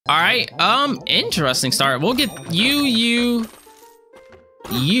All right, interesting start. We'll get you.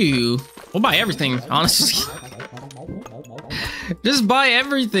 We'll buy everything, honestly. Just buy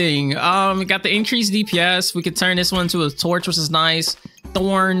everything. We got the increased DPS. We could turn this one to a torch, which is nice.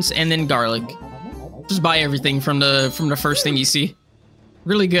 Thorns and then garlic. Just buy everything from the first thing you see.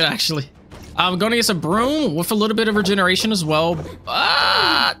 Really good, actually. I'm going to get a broom with a little bit of regeneration as well.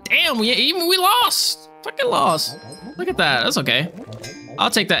 Damn, we lost. Fucking lost. Look at that. That's okay. I'll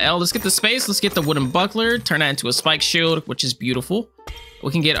take that L. Let's get the space. Let's get the wooden buckler. Turn that into a spike shield, which is beautiful.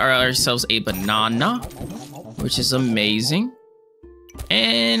 We can get ourselves a banana, which is amazing.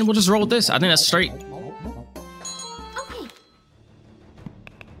 And we'll just roll with this. I think that's straight.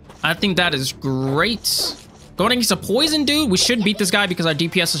 I think that is great. Going against a poison dude, we should beat this guy because our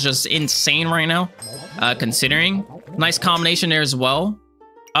DPS is just insane right now, considering. Nice combination there as well.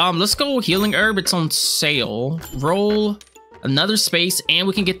 Let's go healing herb. It's on sale. Roll another space, and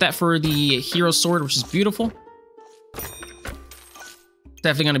we can get that for the hero sword, which is beautiful.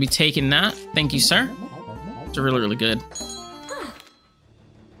 Definitely going to be taking that. Thank you, sir. It's really, really good.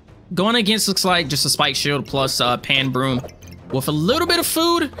 Going against looks like just a spike shield plus pan broom with a little bit of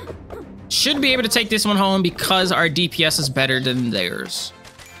food. Should be able to take this one home because our DPS is better than theirs.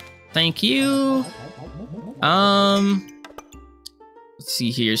 Thank you. Let's see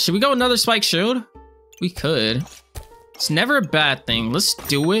here. Should we go another spike shield? We could. It's never a bad thing. Let's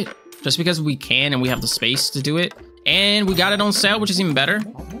do it just because we can and we have the space to do it. And we got it on sale, which is even better.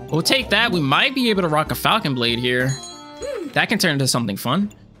 We'll take that. We might be able to rock a falcon blade here. That can turn into something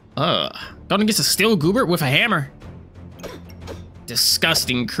fun. Gonna get a steel goober with a hammer.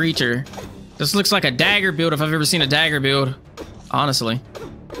 Disgusting creature. This looks like a dagger build if I've ever seen a dagger build, honestly.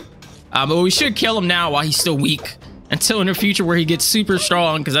 But we should kill him now while he's still weak until in the future where he gets super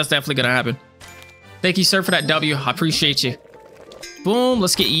strong, because that's definitely gonna happen. Thank you, sir, for that W. I appreciate you. Boom.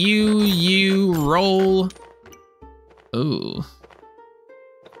 Let's get you roll. Ooh,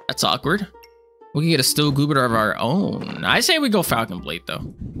 that's awkward. We can get a steel goober of our own. I say we go falcon blade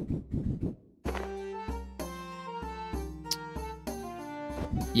though.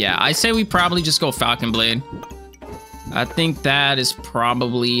 Yeah, I say we probably just go falcon blade. I think that is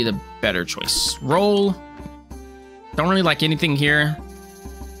probably the better choice. Roll. Don't really like anything here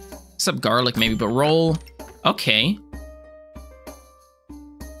except garlic maybe, but roll. Okay.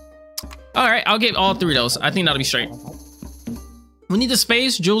 All right, I'll get all three of those. I think that'll be straight. We need the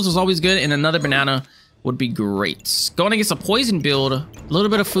space. Jules is always good, and another banana would be great. Going against a poison build, a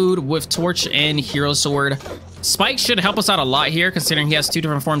little bit of food with torch and hero sword. Spike should help us out a lot here, considering he has two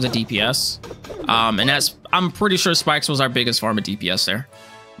different forms of DPS. And that's, I'm pretty sure Spikes was our biggest form of DPS there.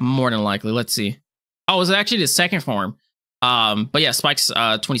 More than likely. Let's see. Oh, it was actually the second form. But yeah, Spike's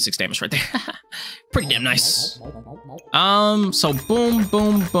 26 damage right there. Pretty damn nice. So boom,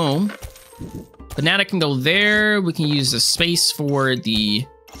 boom, boom. Banana can go there. We can use the space for the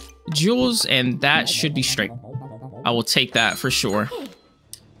jewels, and that should be straight. I will take that for sure.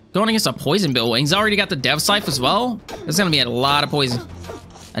 Going against a poison build. He's already got the dev scythe as well. There's gonna be a lot of poison.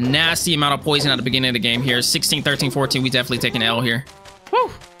 A nasty amount of poison at the beginning of the game here. 16, 13, 14. We definitely take an L here.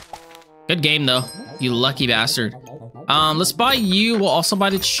 Woo! Good game though, you lucky bastard. Let's buy you. We'll also buy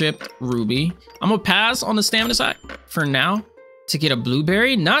the chipped ruby. I'm gonna pass on the stamina sack for now to get a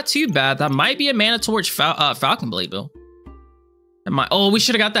blueberry. Not too bad. That might be a mana torch falcon blade build. That might. Oh, we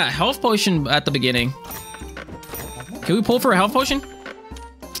should have got that health potion at the beginning. Can we pull for a health potion?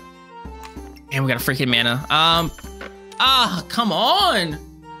 And we got a freaking mana. Come on.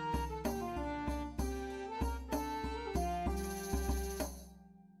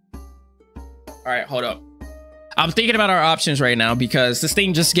 All right, hold up. I'm thinking about our options right now because this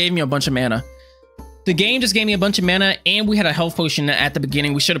thing just gave me a bunch of mana. The game just gave me a bunch of mana, and we had a health potion at the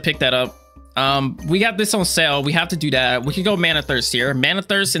beginning. We should have picked that up. We got this on sale. We have to do that. We could go mana thirst here. Mana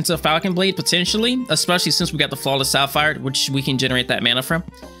thirst into falcon blade potentially, especially since we got the flawless sapphire, which we can generate that mana from.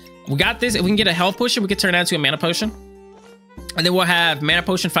 We got this. If we can get a health potion, we could turn that into a mana potion. And then we'll have mana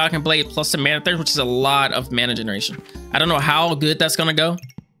potion, falcon blade, plus some mana thirst, which is a lot of mana generation. I don't know how good that's gonna go,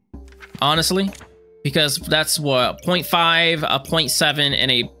 honestly, because that's what 0.5, a 0.7, and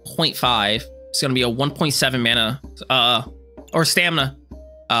a 0.5. It's gonna be a 1.7 mana or stamina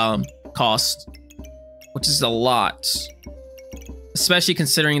cost, which is a lot, especially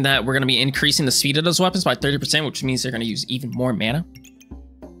considering that we're gonna be increasing the speed of those weapons by 30%, which means they're gonna use even more mana.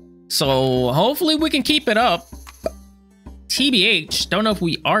 So hopefully we can keep it up. TBH, don't know if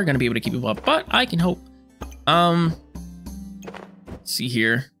we are gonna be able to keep it up, but I can hope. Let's see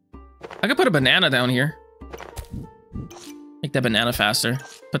here. I could put a banana down here. Make that banana faster.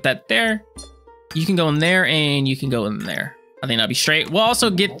 Put that there. You can go in there, and you can go in there. I think that'd be straight. We'll also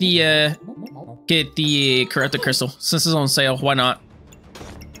get the corrupted crystal since it's on sale. Why not?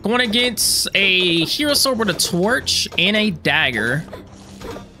 Going against a hero sword with a torch and a dagger.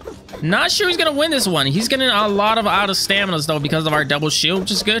 Not sure he's gonna win this one. He's getting a lot of out of staminas though because of our double shield,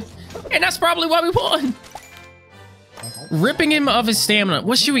 which is good. And that's probably why we won. Ripping him of his stamina.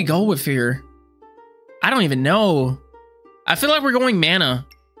 What should we go with here? I don't even know. I feel like we're going mana.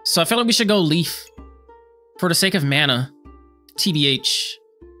 So I feel like we should go leaf. For the sake of mana. TBH.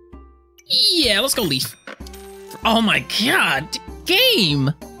 Yeah, let's go leaf. Oh my god.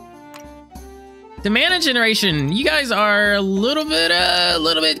 Game. The mana generation. You guys are a little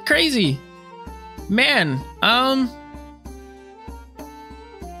bit crazy. Man, I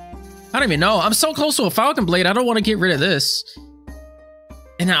don't even know. I'm so close to a Falcon Blade. I don't want to get rid of this.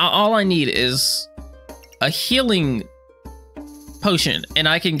 And all I need is a healing potion, and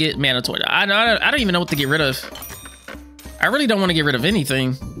I can get mana torch. I don't even know what to get rid of. I really don't want to get rid of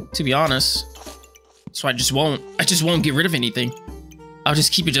anything, to be honest. So I just won't get rid of anything. I'll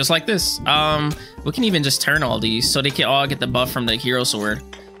just keep it just like this. We can even just turn all these so they can all get the buff from the hero sword.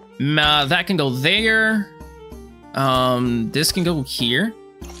 That can go there. This can go here.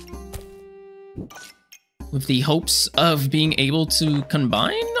 With the hopes of being able to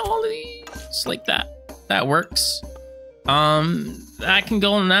combine all of these like that. That works. I can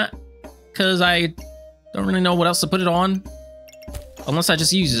go on that because I don't really know what else to put it on. Unless I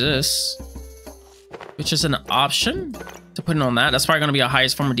just use this. Which is an option to put it on that. That's probably going to be our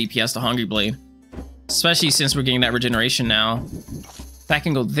highest form of DPS, the Hungry Blade. Especially since we're getting that regeneration now. That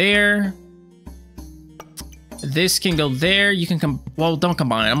can go there. This can go there. You can well, don't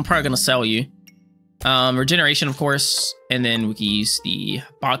combine. I'm probably going to sell you. Regeneration, of course. And then we can use the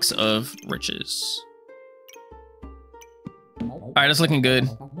Box of Riches. Alright, that's looking good.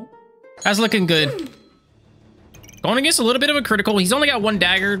 That's looking good. Going against a little bit of a critical. He's only got one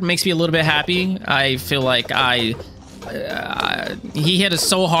dagger. Makes me a little bit happy. I feel like he hit us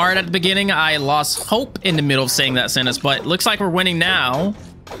so hard at the beginning. I lost hope in the middle of saying that sentence. But looks like we're winning now.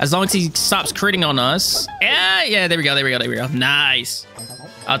 As long as he stops critting on us. Yeah, there we go. Nice.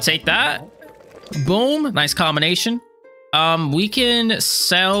 I'll take that. Boom. Nice combination. We can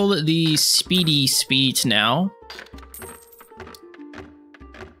sell the speedy speeds now.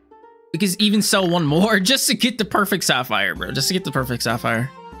 We can even sell one more just to get the perfect sapphire, bro. Just to get the perfect sapphire.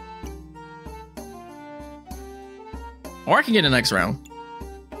 Or I can get it next round.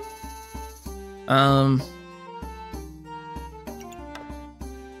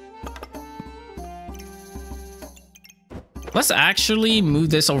 Let's actually move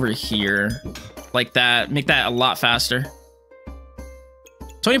this over here. Like that. Make that a lot faster.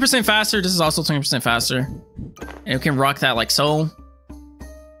 20% faster. This is also 20% faster. And we can rock that like so.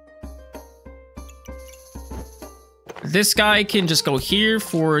 This guy can just go here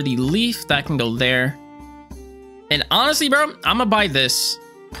for the leaf. That can go there. And honestly, bro, I'm gonna buy this.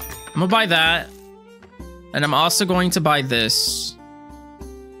 I'm gonna buy that. And I'm also going to buy this.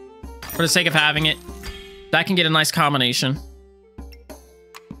 For the sake of having it. That can get a nice combination.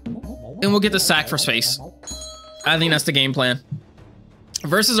 And we'll get the sack for space. I think that's the game plan.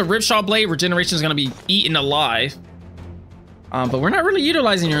 Versus a Ripsaw Blade, regeneration is gonna be eaten alive. But we're not really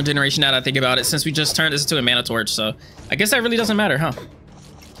utilizing your regeneration now that I think about it, since we just turned this into a mana torch, so I guess that really doesn't matter, huh?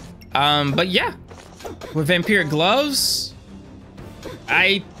 But yeah, with Vampiric Gloves,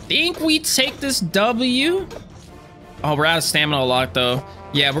 I think we take this W. Oh, we're out of stamina a lot though.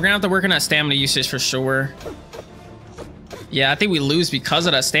 Yeah, we're gonna have to work on that stamina usage for sure. Yeah, I think we lose because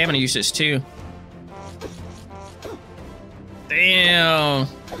of that stamina usage too. Damn.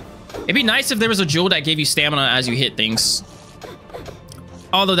 It'd be nice if there was a jewel that gave you stamina as you hit things.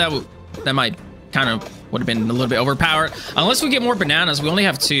 Although that might kind of would have been a little bit overpowered. Unless we get more bananas, we only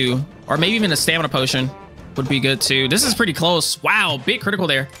have 2. Or maybe even a stamina potion would be good too. This is pretty close. Wow, big critical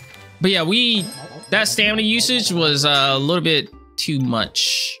there. But yeah, that stamina usage was a little bit too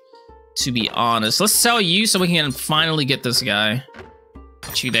much, to be honest. Let's sell you so we can finally get this guy.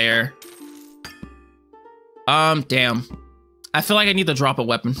 Put you there. Damn. I feel like I need to drop a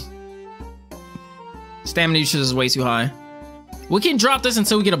weapon. Stamina usage is way too high. We can drop this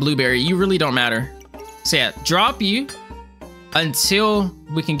until we get a blueberry. You really don't matter. So yeah, drop you until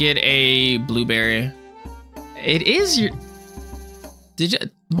we can get a blueberry. It is your...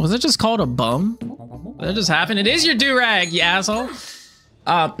 Was it just called a bum? Did that just happen? It is your do-rag, you asshole.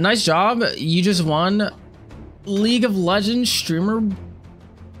 Nice job. You just won League of Legends streamer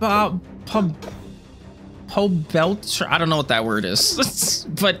belt. I don't know what that word is.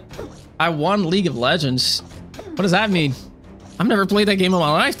 But I won League of Legends. What does that mean? I've never played that game in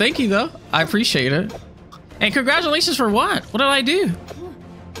my life. Thank you, though. I appreciate it. And congratulations for what? What did I do?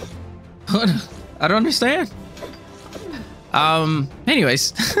 I don't understand.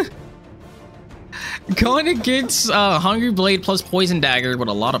 Anyways. Going against Hungry Blade plus Poison Dagger with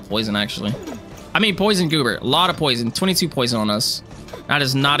a lot of poison, actually. I mean, Poison Goober. A lot of poison. 22 poison on us. That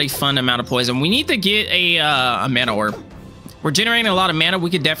is not a fun amount of poison. We need to get a mana orb. We're generating a lot of mana. We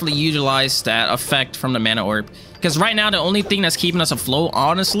could definitely utilize that effect from the mana orb. Because right now, the only thing that's keeping us afloat,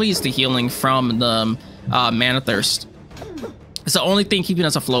 honestly, is the healing from the mana thirst. It's the only thing keeping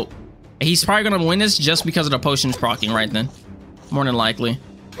us afloat. He's probably going to win this just because of the potions proccing right then. More than likely.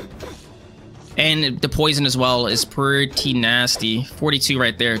 And the poison as well is pretty nasty. 42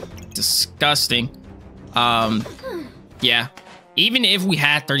 right there. Disgusting. Yeah. Even if we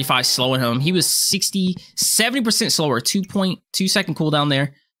had 35 slowing him, he was 70% slower. 2.2 second cooldown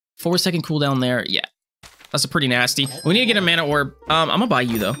there. 4 second cooldown there. Yeah. That's a pretty nasty. We need to get a mana orb. I'm gonna buy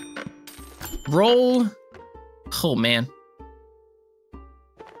you though. Roll. Oh man.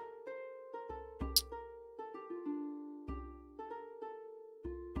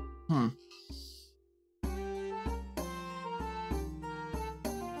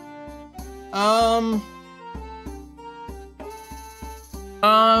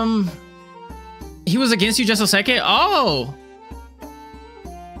 He was against you just a second. Oh,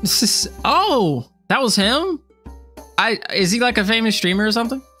 that was him. Is he like a famous streamer or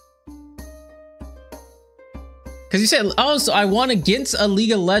something? Because you said, oh, so I won against a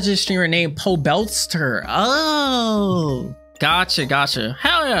League of Legends streamer named Ʇᴏᴄ. Oh, gotcha.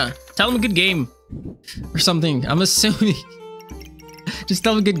 Hell yeah. Tell him a good game or something. I'm assuming. Just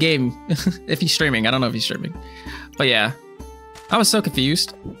tell him a good game if he's streaming. I don't know if he's streaming, but yeah, I was so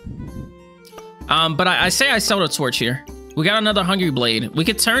confused. But I say I sell the torch here. We got another Hungry Blade. We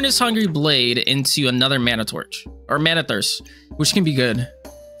could turn this Hungry Blade into another Mana Torch or Mana Thirst, which can be good.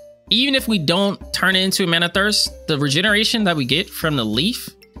 Even if we don't turn it into a Mana Thirst, the regeneration that we get from the leaf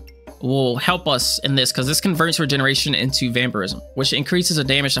will help us in this because this converts regeneration into vampirism, which increases the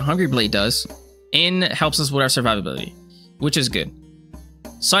damage the Hungry Blade does and helps us with our survivability, which is good.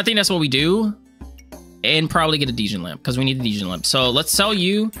 So I think that's what we do, and probably get a Degen Lamp because we need the Degen Lamp. So let's sell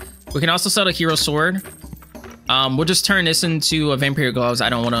you. We can also sell the Hero Sword. We'll just turn this into a Vampire Gloves. I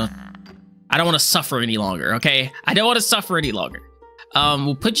don't want to suffer any longer. Okay, I don't want to suffer any longer.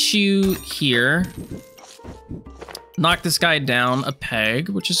 We'll put you here. Knock this guy down a peg,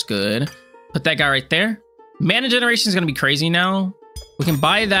 which is good. Put that guy right there. Mana generation is gonna be crazy now. We can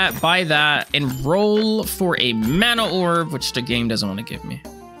buy that, and roll for a mana orb, which the game doesn't want to give me,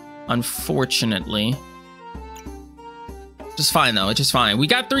 unfortunately. Just fine though, it's just fine. We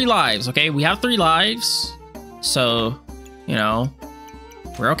got 3 lives, okay? We have 3 lives, so you know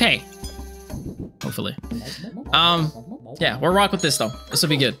we're okay. Hopefully. Yeah, we'll rock with this though. This will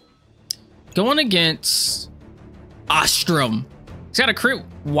be good. Going against Ostrom. He's got a crit.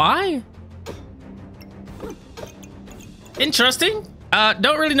 Why? Interesting.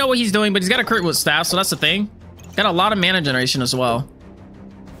 Don't really know what he's doing, but he's got a crit with staff, so that's the thing. Got a lot of mana generation as well.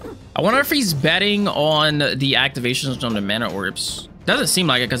 I wonder if he's betting on the activations on the mana orbs. Doesn't seem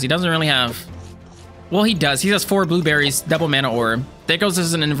like it because he doesn't really have. Well, he does. He has 4 blueberries, double mana orb. That goes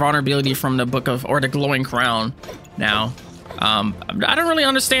as an invulnerability from the book of, or the glowing crown. Now, I don't really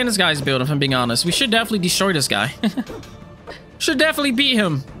understand this guy's build, if I'm being honest. We should definitely destroy this guy. Should definitely beat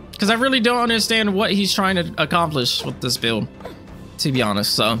him because I really don't understand what he's trying to accomplish with this build, to be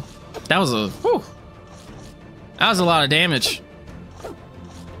honest. So that was a lot of damage.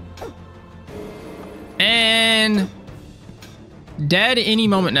 And dead any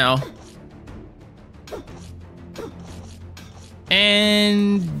moment now.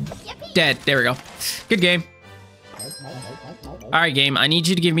 And dead. There we go. Good game. All right, game. I need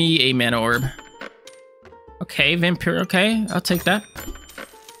you to give me a mana orb. Okay, Vampire. Okay, I'll take that.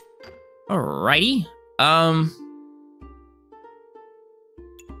 Alrighty. I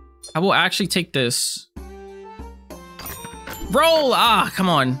will actually take this. Roll! Ah, come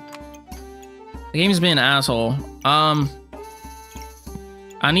on. The game's being an asshole. I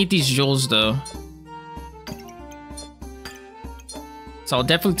need these jewels though. So I'll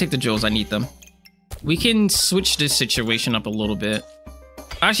definitely take the jewels. I need them. We can switch this situation up a little bit.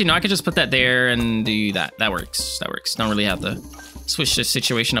 Actually, no, I could just put that there and do that. That works. That works. Don't really have to switch this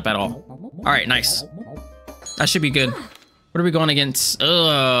situation up at all. All right, nice. That should be good. What are we going against?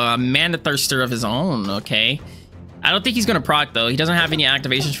 A Mana Thirster of his own. Okay. I don't think he's gonna proc though. He doesn't have any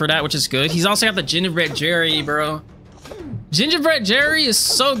activations for that, which is good. He's also got the Gingerbread Jerry, bro. Gingerbread Jerry is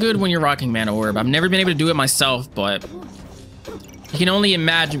so good when you're rocking Mana Orb. I've never been able to do it myself, but you can only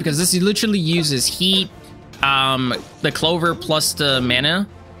imagine because this literally uses heat, the clover plus the mana,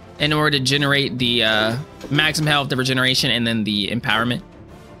 in order to generate the maximum health, the regeneration, and then the empowerment,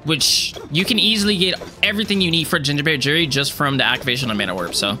 which you can easily get everything you need for Gingerberry Jury just from the activation of Mana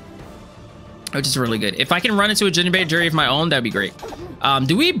Orb, so which is really good. If I can run into a Gingerberry Jury of my own, that'd be great.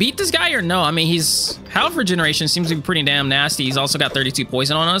 Do we beat this guy or no? I mean, his health regeneration seems to be pretty damn nasty. He's also got 32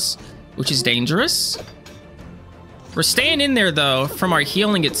 poison on us, which is dangerous. We're staying in there though from our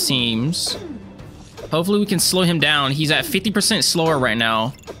healing, it seems. Hopefully we can slow him down. He's at 50% slower right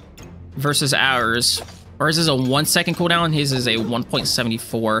now versus ours. Ours is a 1 second cooldown. His is a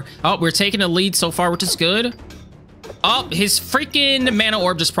 1.74. Oh, we're taking a lead so far, which is good. Oh, his freaking Mana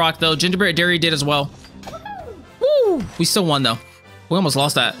Orb just proc though. Gingerberry Dairy did as well. Woo! We still won though. We almost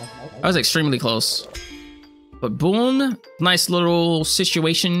lost that. That was extremely close. But boom, nice little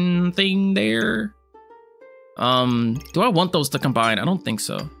situation thing there. Do I want those to combine? I don't think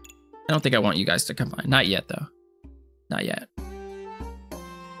so. I don't think I want you guys to combine. Not yet though. Not yet.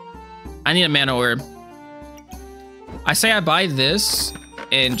 I need a Mana Orb. I say I buy this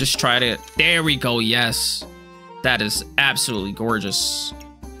and just try to... There we go, yes. That is absolutely gorgeous.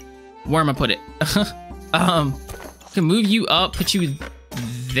 Where am I put it? I can move you up, put you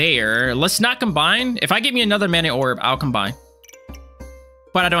there. Let's not combine. If I get me another Mana Orb, I'll combine.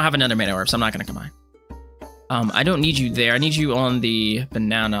 But I don't have another Mana Orb, so I'm not going to combine. I don't need you there. I need you on the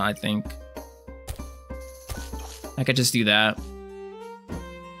banana, I think. I could just do that.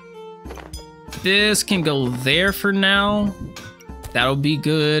 This can go there for now. That'll be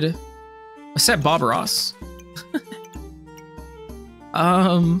good. I said Bob Ross.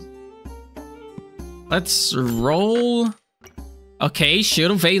 Let's roll. Okay,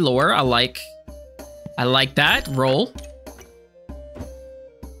 괱ᴏᴘᴏᴀ. I like that. Roll.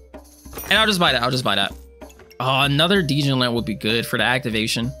 And I'll just buy that. I'll just buy that. Oh, another Ʇᴏ would be good for the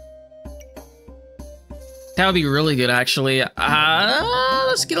activation. That would be really good, actually.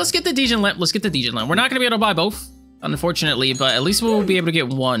 Let's get the Ʇᴏ. Let's get the Ʇᴏ. We're not gonna be able to buy both, unfortunately, but at least we'll be able to get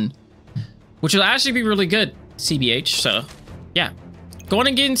one, which will actually be really good. CBH. So, yeah. Going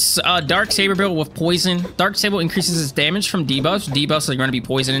against Dark Saber build with poison. Dark Saber increases its damage from debuffs. Debuffs are going to be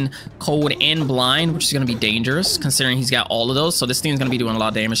poison, cold, and blind, which is going to be dangerous considering he's got all of those. So this thing's going to be doing a lot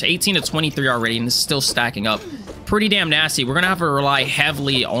of damage. 18 to 23 already, and it's still stacking up. Pretty damn nasty. We're going to have to rely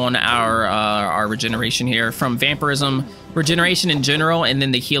heavily on our regeneration here from vampirism, regeneration in general, and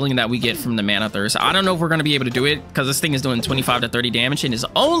then the healing that we get from the Mana Thirst. I don't know if we're going to be able to do it because this thing is doing 25 to 30 damage and is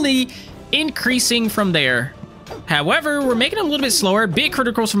only increasing from there. However, we're making them a little bit slower. Big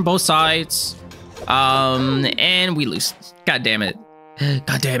criticals from both sides. And we lose. God damn it.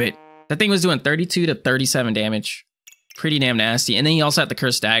 God damn it. That thing was doing 32 to 37 damage. Pretty damn nasty. And then he also had the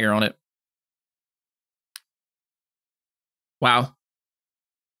Cursed Dagger on it. Wow.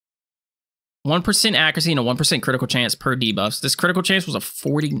 1% accuracy and a 1% critical chance per debuffs. This critical chance was a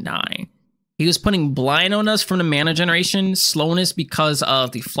 49. He was putting blind on us from the mana generation, slowness because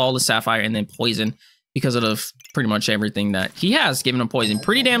of the Flawless Sapphire, and then poison because of pretty much everything that he has given him poison.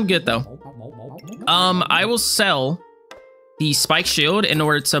 Pretty damn good though. I will sell the Spike Shield in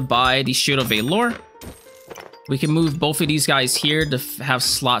order to buy the Shield of Valor. We can move both of these guys here to have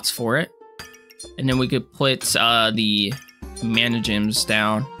slots for it. And then we could put the mana gems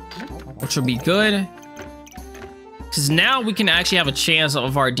down, which will be good. Because now we can actually have a chance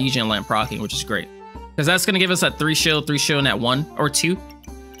of our Ʇᴏ proccing, which is great. Because that's going to give us that 3 shield, and that 1 or 2.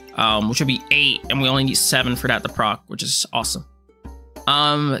 Which would be 8, and we only need 7 for that to proc, which is awesome.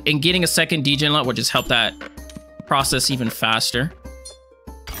 And getting a second Ʇᴏ would just help that process even faster.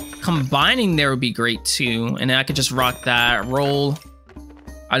 Combining there would be great too, and then I could just rock that, roll.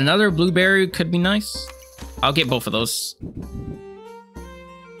 Another blueberry could be nice. I'll get both of those.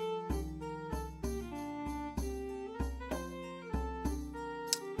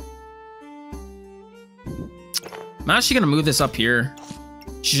 I'm actually gonna move this up here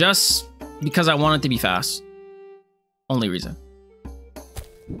just because I want it to be fast. Only reason.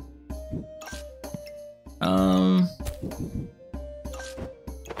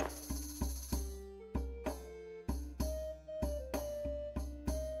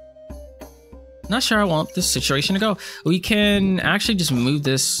 Not sure I want this situation to go. We can actually just move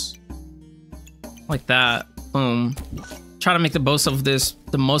this like that. Boom. Try to make the most of this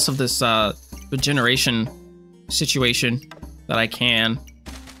regeneration situation that I can.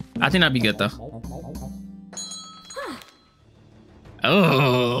 I think that'd be good though.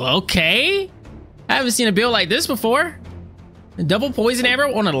 Oh, okay. I haven't seen a build like this before. A double poison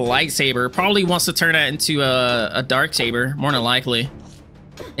arrow on a lightsaber. Probably wants to turn that into a dark saber, more than likely.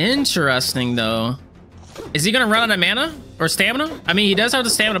 Interesting though. Is he gonna run out of mana or stamina? I mean, he does have the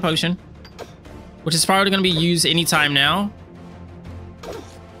stamina potion, which is probably gonna be used anytime now.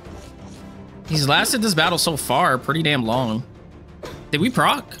 He's lasted this battle so far pretty damn long. Did we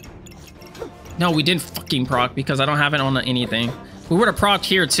proc? No, we didn't fucking proc because I don't have it on anything. We would have procced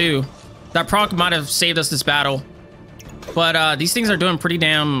here too. That proc might have saved us this battle. But these things are doing pretty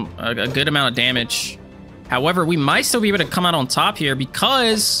damn a good amount of damage. However, we might still be able to come out on top here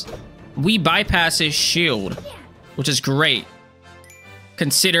because we bypass his shield, which is great.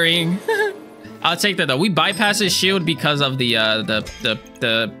 Considering, I'll take that though. We bypass his shield because of these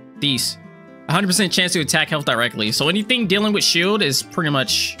 100% chance to attack health directly. So anything dealing with shield is pretty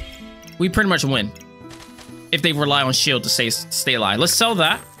much, we pretty much win if they rely on shield to stay alive. Let's sell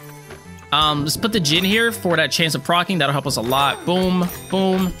that. Let's put the Jin here for that chance of proccing. That'll help us a lot. Boom,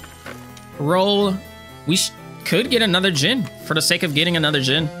 boom, roll. We could get another Jin for the sake of getting another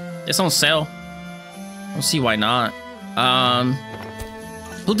Jin. It's on sale. I don't see why not.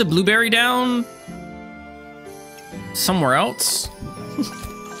 Put the blueberry down somewhere else.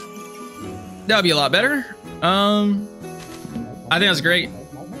 That would be a lot better. I think that's great.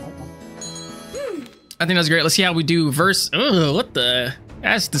 I think that's great. Let's see how we do verse. Ugh, what the?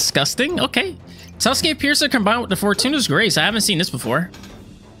 That's disgusting. Okay. Ʇᴏᴄ combined with the Fortuna's Grace. I haven't seen this before.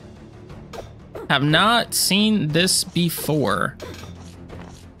 Have not seen this before.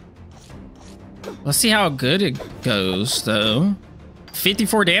 Let's see how good it goes, though.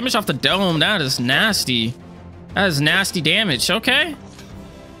 54 damage off the dome. That is nasty. That is nasty damage. Okay.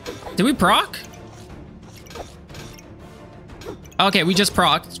 Did we proc? Okay, we just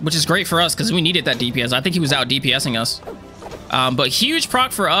procced, which is great for us because we needed that DPS. I think he was out DPSing us. But huge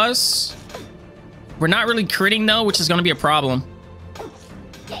proc for us. We're not really critting though, which is going to be a problem.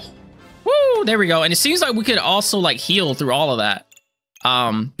 Woo, there we go. And it seems like we could also like heal through all of that.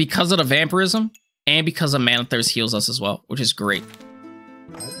 Because of the vampirism and because of Mana Thirst heals us as well, which is great.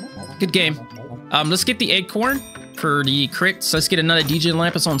 Good game. Let's get the acorn for the crit. So let's get another DJ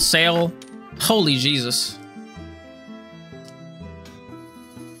lamp. It's on sale. Holy Jesus.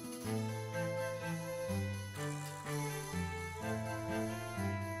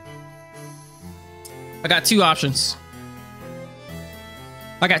 I got two options.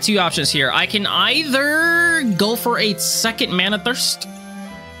 I got two options here. I can either go for a second Mana Thirst,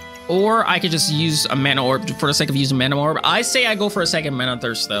 or I could just use a Mana Orb for the sake of using Mana Orb. I say I go for a second Mana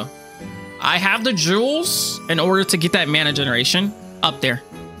Thirst, though. I have the jewels in order to get that mana generation up there.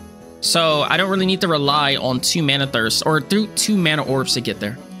 So I don't really need to rely on 2 Mana Thirsts or through 2 Mana Orbs to get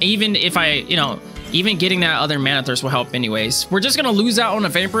there. Even if I, you know, even getting that other Mana Thirst will help anyways. We're just going to lose out on the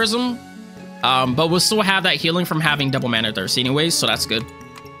Vampirism. But we'll still have that healing from having double Mana Thirst anyways, so that's good.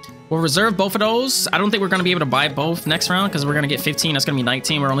 We'll reserve both of those. I don't think we're going to be able to buy both next round because we're going to get 15. That's going to be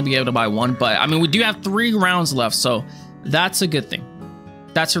 19. We're only be able to buy one. But, I mean, we do have 3 rounds left, so that's a good thing.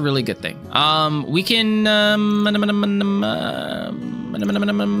 That's a really good thing. We can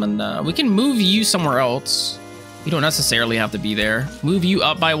move you somewhere else. You don't necessarily have to be there. Move you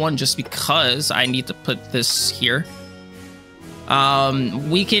up by 1 just because I need to put this here.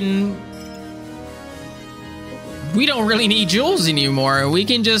 We don't really need jewels anymore. We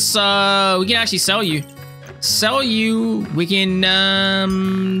can just, we can actually sell you. Sell you. We can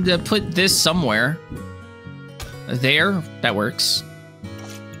put this somewhere. There. That works.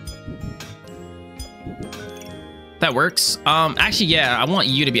 That works. Actually, yeah, I want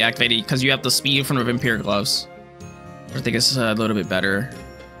you to be activated because you have the speed from the Vampire Gloves. I think it's a little bit better.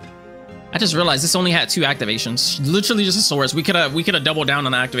 I just realized this only had 2 activations. Literally just a source. We could have doubled down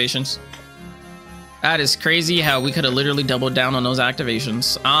on the activations. That is crazy how we could have literally doubled down on those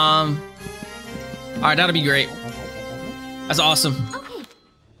activations. All right, that'll be great. That's awesome. Okay.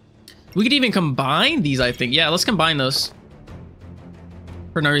 We could even combine these, I think. Yeah, let's combine those.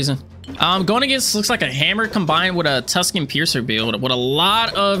 For no reason. Going against looks like a hammer combined with a Tuscan Piercer build with a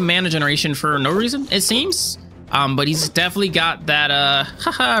lot of mana generation for no reason, it seems. But he's definitely got that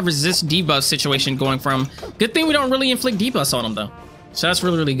resist debuff situation going from. Good thing we don't really inflict debuffs on him though. So that's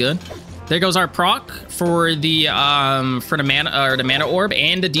really, really good. There goes our proc for the mana orb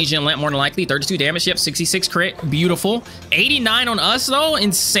and the DJ lamp more than likely. 32 damage. Yep, 66 crit. Beautiful. 89 on us though.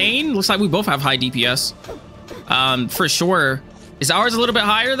 Insane. Looks like we both have high DPS. For sure. Is ours a little bit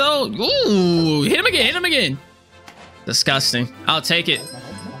higher though? Ooh, hit him again. Hit him again. Disgusting. I'll take it.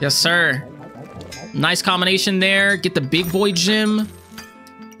 Yes, sir. Nice combination there. Get the big boy gem.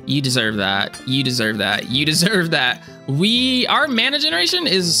 You deserve that. You deserve that. You deserve that. Our mana generation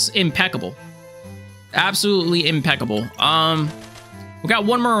is impeccable. Absolutely impeccable. We got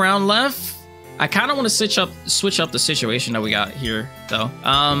 1 more round left. I kind of want to switch up the situation that we got here though.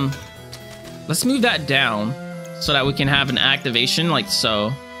 Let's move that down so that we can have an activation like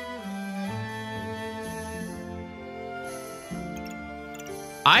so.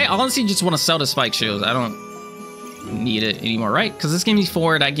 I honestly just want to sell the spike shields. I don't need it anymore, right? Because this gives me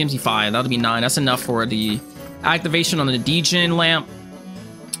 4, that gives me 5. That'll be 9. That's enough for the activation on the degen lamp,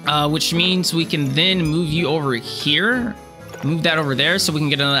 which means we can then move you over here, move that over there, so we can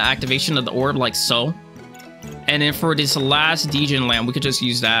get another activation of the orb like so. And then for this last degen lamp, we could just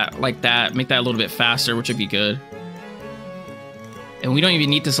use that like that, make that a little bit faster, which would be good. And we don't even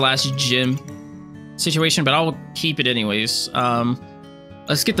need this last gym situation, but I'll keep it anyways.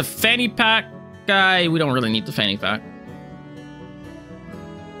 Let's get the fanny pack guy. We don't really need the fanny pack.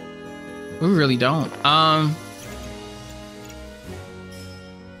 We really don't. I'll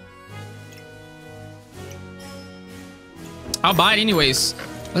buy it anyways.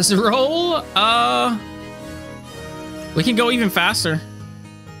 Let's roll. We can go even faster.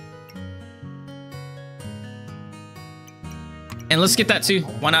 And let's get that too.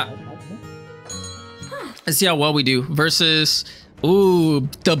 Why not? Let's see how well we do versus, ooh,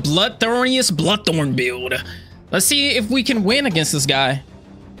 the ꜱᴏᴄɪᴟ build. Let's see if we can win against this guy.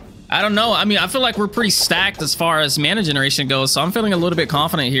 I don't know. I mean, I feel like we're pretty stacked as far as mana generation goes, so I'm feeling a little bit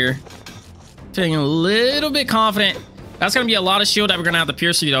confident here. Feeling a little bit confident. That's going to be a lot of shield that we're going to have to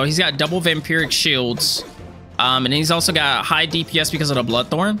pierce through, though. He's got double vampiric shields. And he's also got high DPS because of the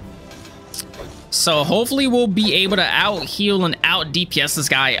Bloodthorn. So hopefully we'll be able to out heal and out DPS this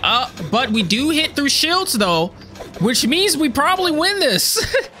guy up. But we do hit through shields though, which means we probably win this.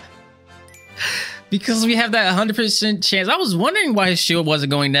 Because we have that 100% chance. I was wondering why his shield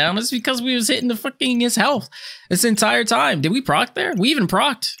wasn't going down. It's because we was hitting the fucking his health this entire time. Did we proc there? We even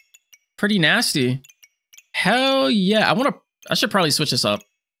procced. Pretty nasty. Hell yeah. I should probably switch this up.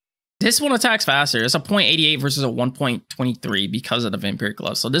 This one attacks faster. It's a 0.88 versus a 1.23 because of the Vampiric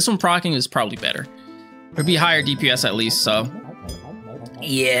Glove. So this one procking is probably better. It'll be higher DPS at least, so.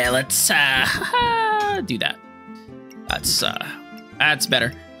 Yeah, let's do that. That's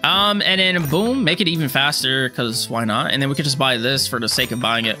better. And then boom, make it even faster, because why not? And then we could just buy this for the sake of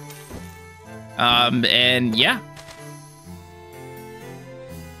buying it. And yeah.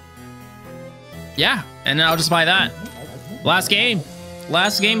 Yeah, and then I'll just buy that. Last game.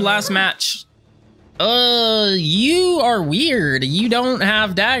 Last game, last match. You are weird. You don't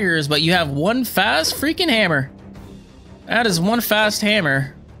have daggers, but you have one fast freaking hammer. That is one fast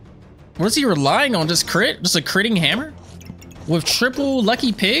hammer. What is he relying on? Just crit? Just a critting hammer? With triple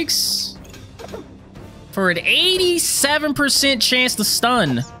lucky pigs? For an 87% chance to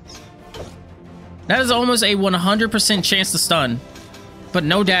stun. That is almost a 100% chance to stun. But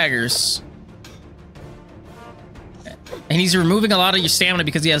no daggers. And he's removing a lot of your stamina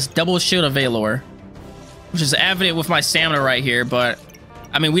because he has double shield of Valor, which is evident with my stamina right here. But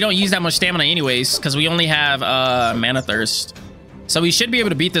I mean, we don't use that much stamina anyways because we only have mana thirst. So we should be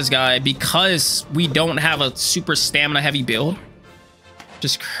able to beat this guy because we don't have a super stamina heavy build.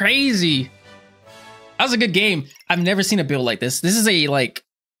 Just crazy. That was a good game. I've never seen a build like this. This is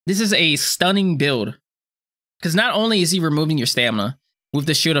a stunning build because not only is he removing your stamina with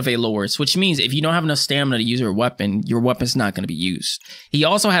the shield of Valor, which means if you don't have enough stamina to use your weapon's not going to be used. He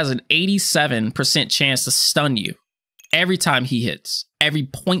also has an 87% chance to stun you every time he hits. Every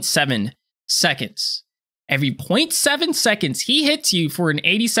 0.7 seconds. Every 0.7 seconds, he hits you for an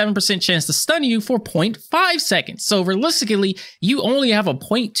 87% chance to stun you for 0.5 seconds. So realistically, you only have a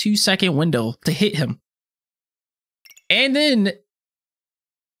 0.2 second window to hit him. And then,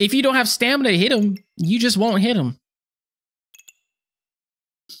 if you don't have stamina to hit him, you just won't hit him.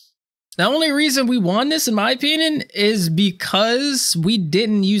 The only reason we won this, in my opinion, is because we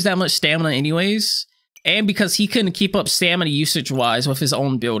didn't use that much stamina anyways. And because he couldn't keep up stamina usage-wise with his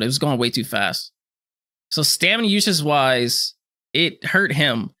own build. It was going way too fast. So stamina usage-wise, it hurt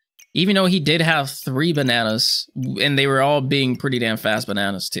him. Even though he did have 3 bananas. And they were all being pretty damn fast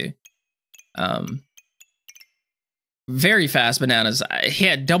bananas too. Very fast bananas. He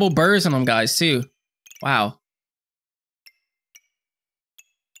had double burrs on them guys too. Wow.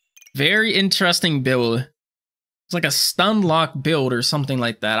 Very interesting build. It's like a stun lock build or something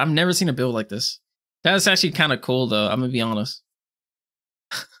like that. I've never seen a build like this. That's actually kind of cool though, I'm gonna be honest.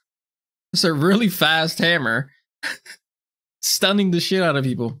 It's a really fast hammer. Stunning the shit out of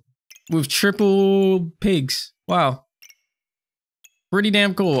people. With triple pigs. Wow. Pretty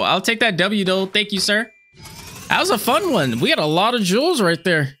damn cool. I'll take that W though. Thank you, sir. That was a fun one. We got a lot of jewels right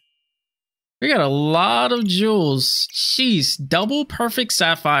there. We got a lot of jewels. Jeez, double perfect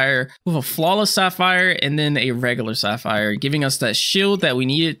sapphire with a flawless sapphire and then a regular sapphire, giving us that shield that we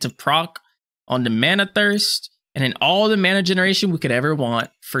needed to proc on the mana thirst and then all the mana generation we could ever want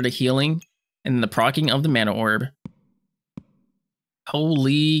for the healing and the procking of the mana orb.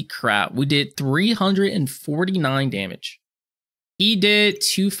 Holy crap, we did 349 damage. He did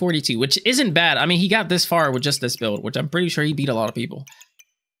 242, which isn't bad. I mean, he got this far with just this build, which I'm pretty sure he beat a lot of people.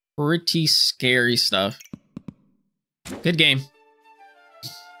 Pretty scary stuff. Good game.